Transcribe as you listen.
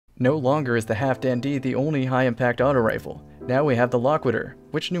No longer is the halfdan D the only high-impact auto rifle. Now we have the Loquitor,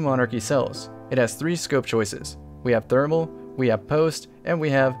 which New Monarchy sells. It has 3 scope choices. We have thermal, we have post, and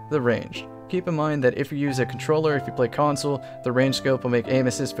we have the ranged. Keep in mind that if you use a controller, if you play console, the range scope will make aim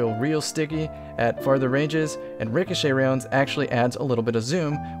assist feel real sticky at farther ranges, and ricochet rounds actually adds a little bit of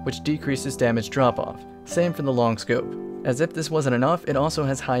zoom, which decreases damage drop-off. Same for the long scope. As if this wasn't enough, it also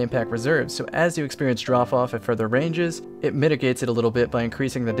has high impact reserves, so as you experience drop-off at further ranges, it mitigates it a little bit by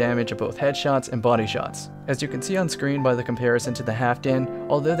increasing the damage of both headshots and body shots. As you can see on screen by the comparison to the halfdan,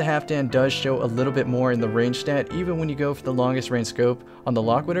 although the halfdan does show a little bit more in the range stat, even when you go for the longest range scope on the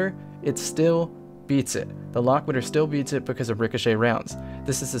Loquitor, it still beats it. The Loquitor still beats it because of ricochet rounds.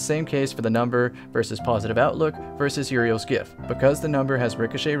 This is the same case for the number versus positive outlook versus Uriel's gift. Because the number has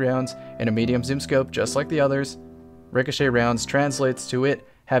ricochet rounds and a medium zoom scope just like the others, ricochet rounds translates to it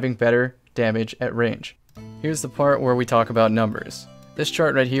having better damage at range. Here's the part where we talk about numbers. This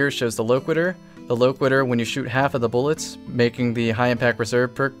chart right here shows the Loquitor. The Loquitor when you shoot half of the bullets, making the high impact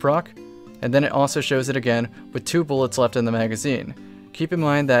reserve perk proc, and then it also shows it again with 2 bullets left in the magazine. Keep in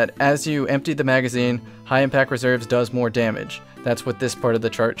mind that as you empty the magazine, high impact reserves does more damage. That's what this part of the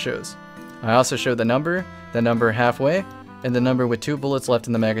chart shows. I also show the number halfway, and the number with 2 bullets left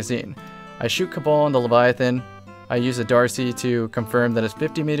in the magazine. I shoot Cabal on the Leviathan. I use a Darcy to confirm that it's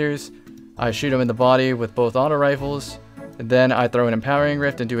 50 meters. I shoot him in the body with both auto rifles. And then I throw an Empowering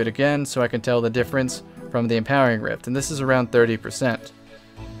Rift and do it again so I can tell the difference from the Empowering Rift, and this is around 30%.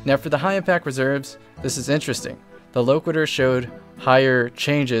 Now for the high impact reserves, this is interesting. The Loquitor showed higher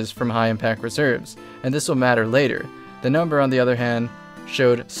changes from high impact reserves, and this will matter later. The number on the other hand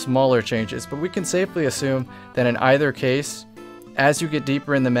showed smaller changes, but we can safely assume that in either case, as you get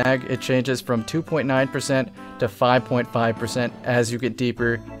deeper in the mag, it changes from 2.9% to 5.5% as you get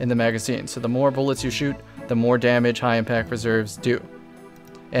deeper in the magazine. So the more bullets you shoot, the more damage high impact reserves do.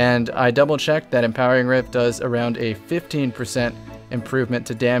 And I double checked that Empowering Rift does around a 15% improvement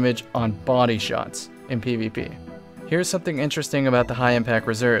to damage on body shots in PvP. Here's something interesting about the high impact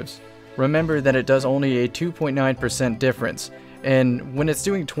reserves. Remember that it does only a 2.9% difference. And when it's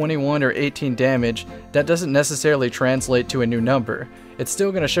doing 21 or 18 damage, that doesn't necessarily translate to a new number. It's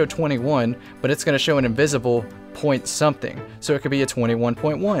still going to show 21, but it's going to show an invisible point something. So it could be a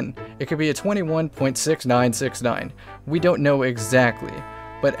 21.1. It could be a 21.6969. We don't know exactly.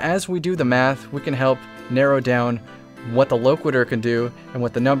 But as we do the math, we can help narrow down what the Loquitor can do and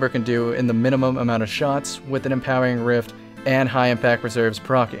what the number can do in the minimum amount of shots with an Empowering Rift and high impact reserves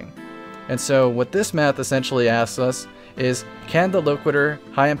proccing. And so what this math essentially asks us is, can the Loquitor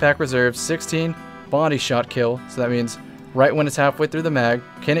high impact reserve 16 body shot kill, so that means right when it's halfway through the mag,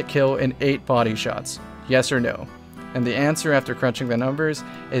 can it kill in 8 body shots? Yes or no? And the answer after crunching the numbers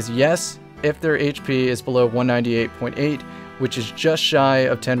is yes if their HP is below 198.8, which is just shy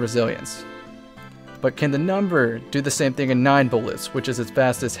of 10 resilience. But can the number do the same thing in 9 bullets, which is its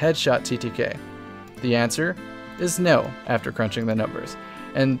fastest headshot TTK? The answer is no after crunching the numbers.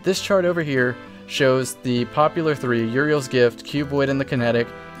 And this chart over here shows the popular 3, Uriel's Gift, Cuboid in the kinetic,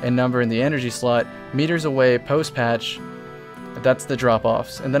 and number in the energy slot, meters away post-patch. That's the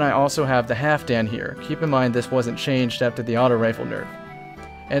drop-offs. And then I also have the halfdan here. Keep in mind this wasn't changed after the auto rifle nerf.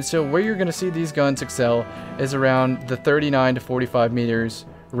 And so where you're going to see these guns excel is around the 39 to 45 meters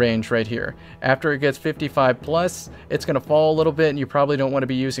range right here. After it gets 55 plus, it's going to fall a little bit and you probably don't want to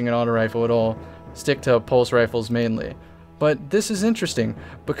be using an auto rifle at all. Stick to pulse rifles mainly. But this is interesting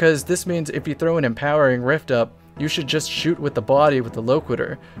because this means if you throw an Empowering Rift up, you should just shoot with the body with the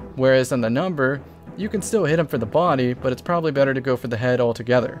Loquitor. Whereas on the number, you can still hit him for the body, but it's probably better to go for the head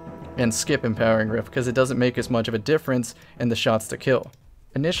altogether and skip Empowering Rift because it doesn't make as much of a difference in the shots to kill.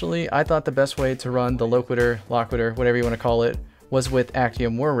 Initially, I thought the best way to run the Loquitor, whatever you want to call it, was with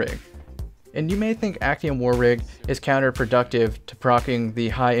Actium War Rig. And you may think Actium War Rig is counterproductive to proccing the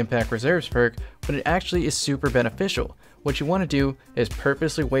high impact reserves perk, but it actually is super beneficial. What you want to do is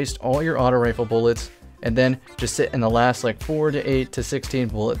purposely waste all your auto rifle bullets and then just sit in the last like 4 to 8 to 16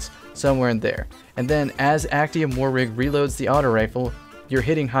 bullets, somewhere in there. And then as Actium War Rig reloads the auto rifle, you're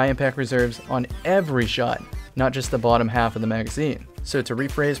hitting high impact reserves on every shot, not just the bottom half of the magazine. So to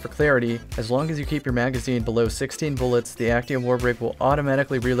rephrase for clarity, as long as you keep your magazine below 16 bullets, the Actium War Rig will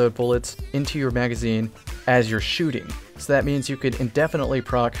automatically reload bullets into your magazine as you're shooting. So that means you could indefinitely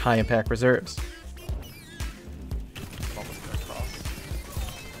proc high impact reserves.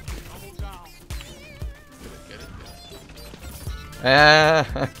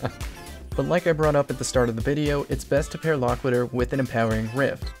 But like I brought up at the start of the video, it's best to pair Loquitor with an Empowering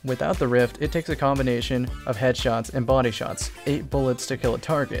Rift. Without the Rift, it takes a combination of headshots and body shots, 8 bullets to kill a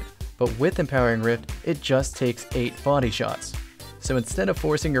target. But with Empowering Rift, it just takes 8 body shots. So instead of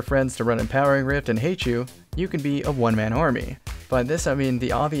forcing your friends to run Empowering Rift and hate you, you can be a one-man army. By this I mean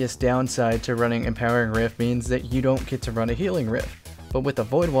the obvious downside to running Empowering Rift means that you don't get to run a Healing Rift. But with the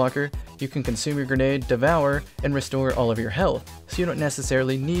Voidwalker, you can consume your grenade, devour, and restore all of your health, so you don't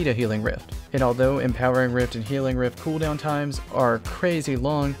necessarily need a Healing Rift. And although Empowering Rift and Healing Rift cooldown times are crazy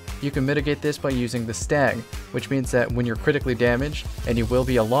long, you can mitigate this by using the Stag, which means that when you're critically damaged, and you will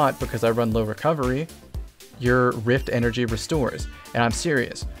be a lot because I run low recovery, your Rift energy restores. And I'm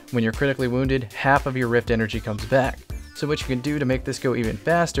serious, when you're critically wounded, half of your Rift energy comes back. So what you can do to make this go even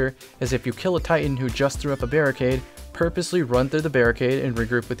faster is if you kill a Titan who just threw up a barricade, purposely run through the barricade and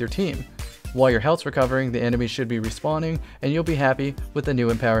regroup with your team. While your health's recovering, the enemy should be respawning, and you'll be happy with the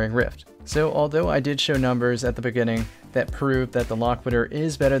new Empowering Rift. So although I did show numbers at the beginning that prove that the Loquitor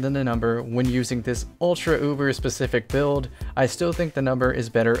is better than the number when using this ultra uber specific build, I still think the number is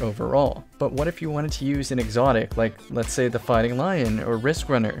better overall. But what if you wanted to use an exotic, like let's say the Fighting Lion or Risk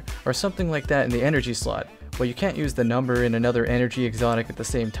Runner, or something like that in the energy slot? Well, you can't use the number in another energy exotic at the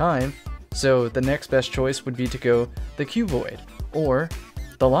same time, so the next best choice would be to go the Cuboid, or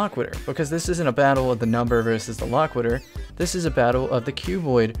the Loquitor, because this isn't a battle of the number versus the Loquitor, this is a battle of the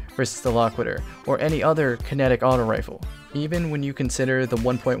Cuboid versus the Loquitor, or any other kinetic auto rifle. Even when you consider the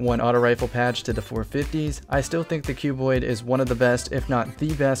 1.1 auto rifle patch to the 450s, I still think the Cuboid is one of the best, if not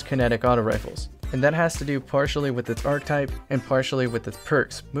the best, kinetic auto rifles. And that has to do partially with its archetype and partially with its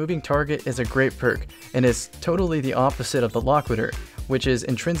perks. Moving Target is a great perk, and is totally the opposite of the Loquitor, which is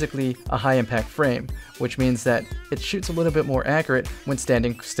intrinsically a high impact frame, which means that it shoots a little bit more accurate when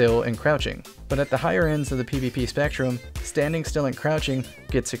standing still and crouching. But at the higher ends of the PvP spectrum, standing still and crouching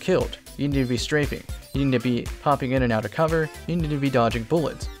gets you killed. You need to be strafing, you need to be popping in and out of cover, you need to be dodging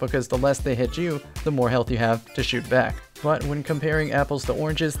bullets, because the less they hit you, the more health you have to shoot back. But when comparing apples to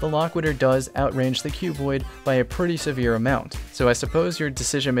oranges, the Loquitor does outrange the Cuboid by a pretty severe amount. So I suppose your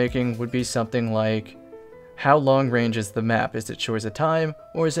decision making would be something like, how long range is the map? Is it Shores of Time,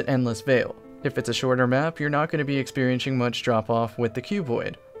 or is it Endless Vale? If it's a shorter map, you're not going to be experiencing much drop off with the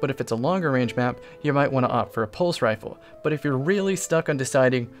Cuboid. But if it's a longer range map, you might want to opt for a pulse rifle. But if you're really stuck on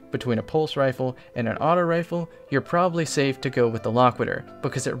deciding between a pulse rifle and an auto rifle, you're probably safe to go with the Loquitor,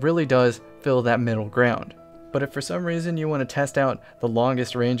 because it really does fill that middle ground. But if for some reason you want to test out the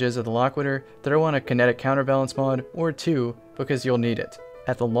longest ranges of the Loquitor, throw on a kinetic counterbalance mod or two, because you'll need it.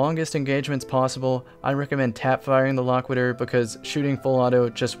 At the longest engagements possible, I recommend tap firing the Loquitor because shooting full auto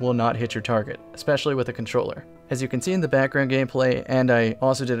just will not hit your target, especially with a controller. As you can see in the background gameplay, and I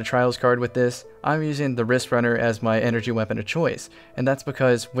also did a trials card with this, I'm using the Risk Runner as my energy weapon of choice, and that's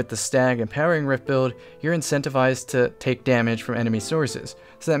because with the Stag Empowering Rift build, you're incentivized to take damage from enemy sources.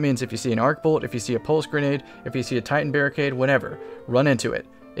 So that means if you see an arc bolt, if you see a pulse grenade, if you see a Titan barricade, whatever, run into it.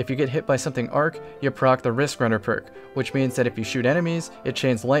 If you get hit by something arc, you proc the Risk Runner perk, which means that if you shoot enemies, it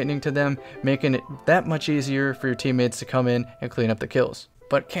chains lightning to them, making it that much easier for your teammates to come in and clean up the kills.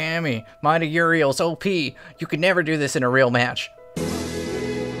 But Cammy, Mighty Uriel's OP. You could never do this in a real match.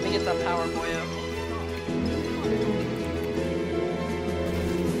 Let me get that power boy up.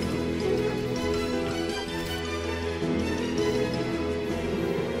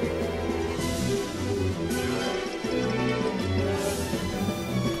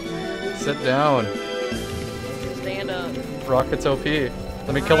 Sit down. Stand up. Rocket's OP.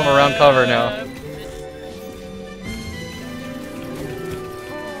 Let me kill him around cover now.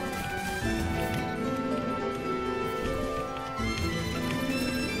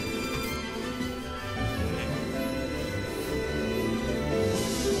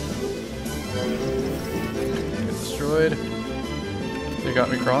 Get destroyed. They got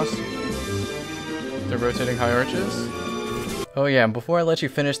me crossed. They're rotating high arches. Oh yeah, and before I let you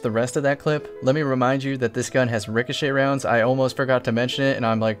finish the rest of that clip, let me remind you that this gun has ricochet rounds. I almost forgot to mention it, and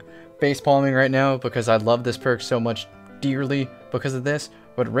I'm like facepalming right now because I love this perk so much dearly because of this.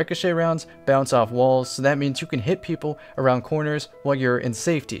 But ricochet rounds bounce off walls, so that means you can hit people around corners while you're in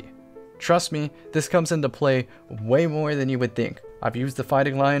safety. Trust me, this comes into play way more than you would think. I've used the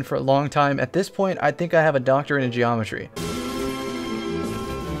Fighting Lion for a long time. At this point, I think I have a doctorate in geometry.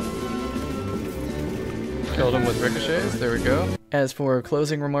 Killed him with ricochets, there we go. As for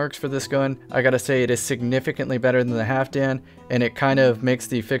closing remarks for this gun, I gotta say it is significantly better than the halfdan, and it kind of makes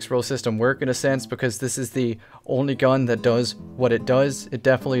the fixed roll system work in a sense because this is the only gun that does what it does. It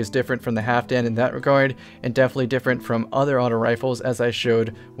definitely is different from the halfdan in that regard, and definitely different from other auto rifles as I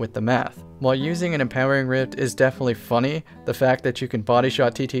showed with the math. While using an empowering rift is definitely funny, the fact that you can body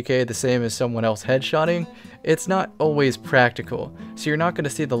shot TTK the same as someone else headshotting, it's not always practical. So you're not going to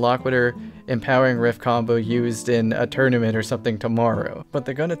see the Loquitor empowering rift combo used in a tournament or something tomorrow. But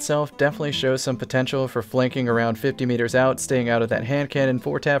the gun itself definitely shows some potential for flanking around 50 meters out, staying out of that hand cannon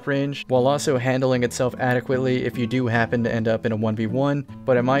 4-tap range, while also handling itself adequately if you do happen to end up in a 1v1.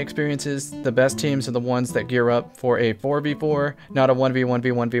 But in my experiences, the best teams are the ones that gear up for a 4v4, not a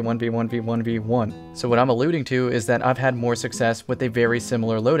 1v1v1v1v1v1. So what I'm alluding to is that I've had more success with a very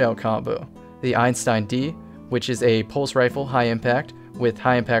similar loadout combo. The Einstein D, which is a pulse rifle high impact with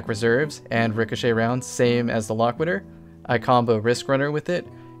high impact reserves and ricochet rounds, same as the Loquitor. I combo Risk Runner with it,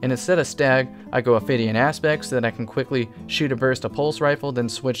 and instead of Stag, I go Ophidian Aspect so that I can quickly shoot a burst of pulse rifle, then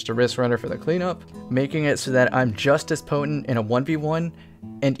switch to Risk Runner for the cleanup, making it so that I'm just as potent in a 1v1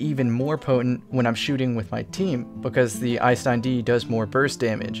 and even more potent when I'm shooting with my team, because the Einstein D does more burst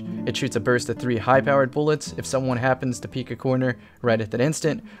damage. It shoots a burst of 3 high-powered bullets if someone happens to peek a corner right at that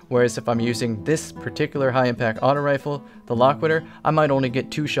instant, whereas if I'm using this particular high-impact auto rifle, the Loquitor, I might only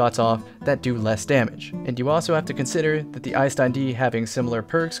get 2 shots off that do less damage. And you also have to consider that the Einstein D having similar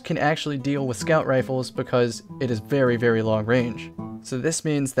perks can actually deal with scout rifles because it is very, very long range. So this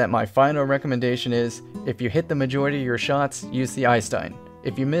means that my final recommendation is, if you hit the majority of your shots, use the Einstein.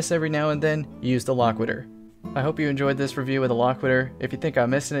 If you miss every now and then, use the Loquitor. I hope you enjoyed this review of the Loquitor. If you think I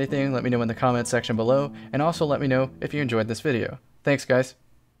missed anything, let me know in the comment section below, and also let me know if you enjoyed this video. Thanks guys!